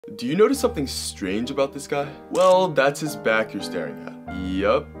Do you notice something strange about this guy? Well, that's his back you're staring at.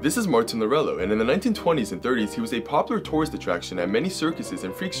 Yup, this is Martin Lorello, and in the 1920s and 30s he was a popular tourist attraction at many circuses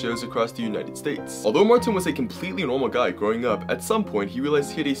and freak shows across the United States. Although Martin was a completely normal guy growing up, at some point he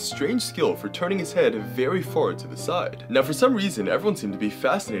realized he had a strange skill for turning his head very far to the side. Now for some reason everyone seemed to be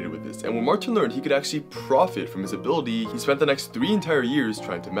fascinated with this, and when Martin learned he could actually profit from his ability, he spent the next 3 entire years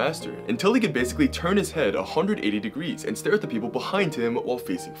trying to master it, until he could basically turn his head 180 degrees and stare at the people behind him while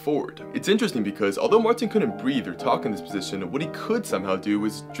facing forward. It's interesting because although Martin couldn't breathe or talk in this position, what he could somehow do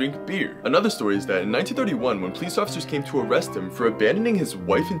was drink beer. Another story is that in 1931, when police officers came to arrest him for abandoning his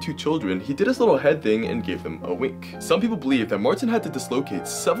wife and 2 children, he did his little head thing and gave them a wink. Some people believe that Martin had to dislocate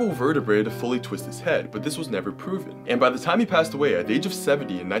several vertebrae to fully twist his head, but this was never proven. And by the time he passed away at the age of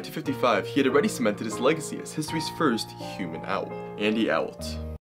 70 in 1955, he had already cemented his legacy as history's first human owl. Andy out.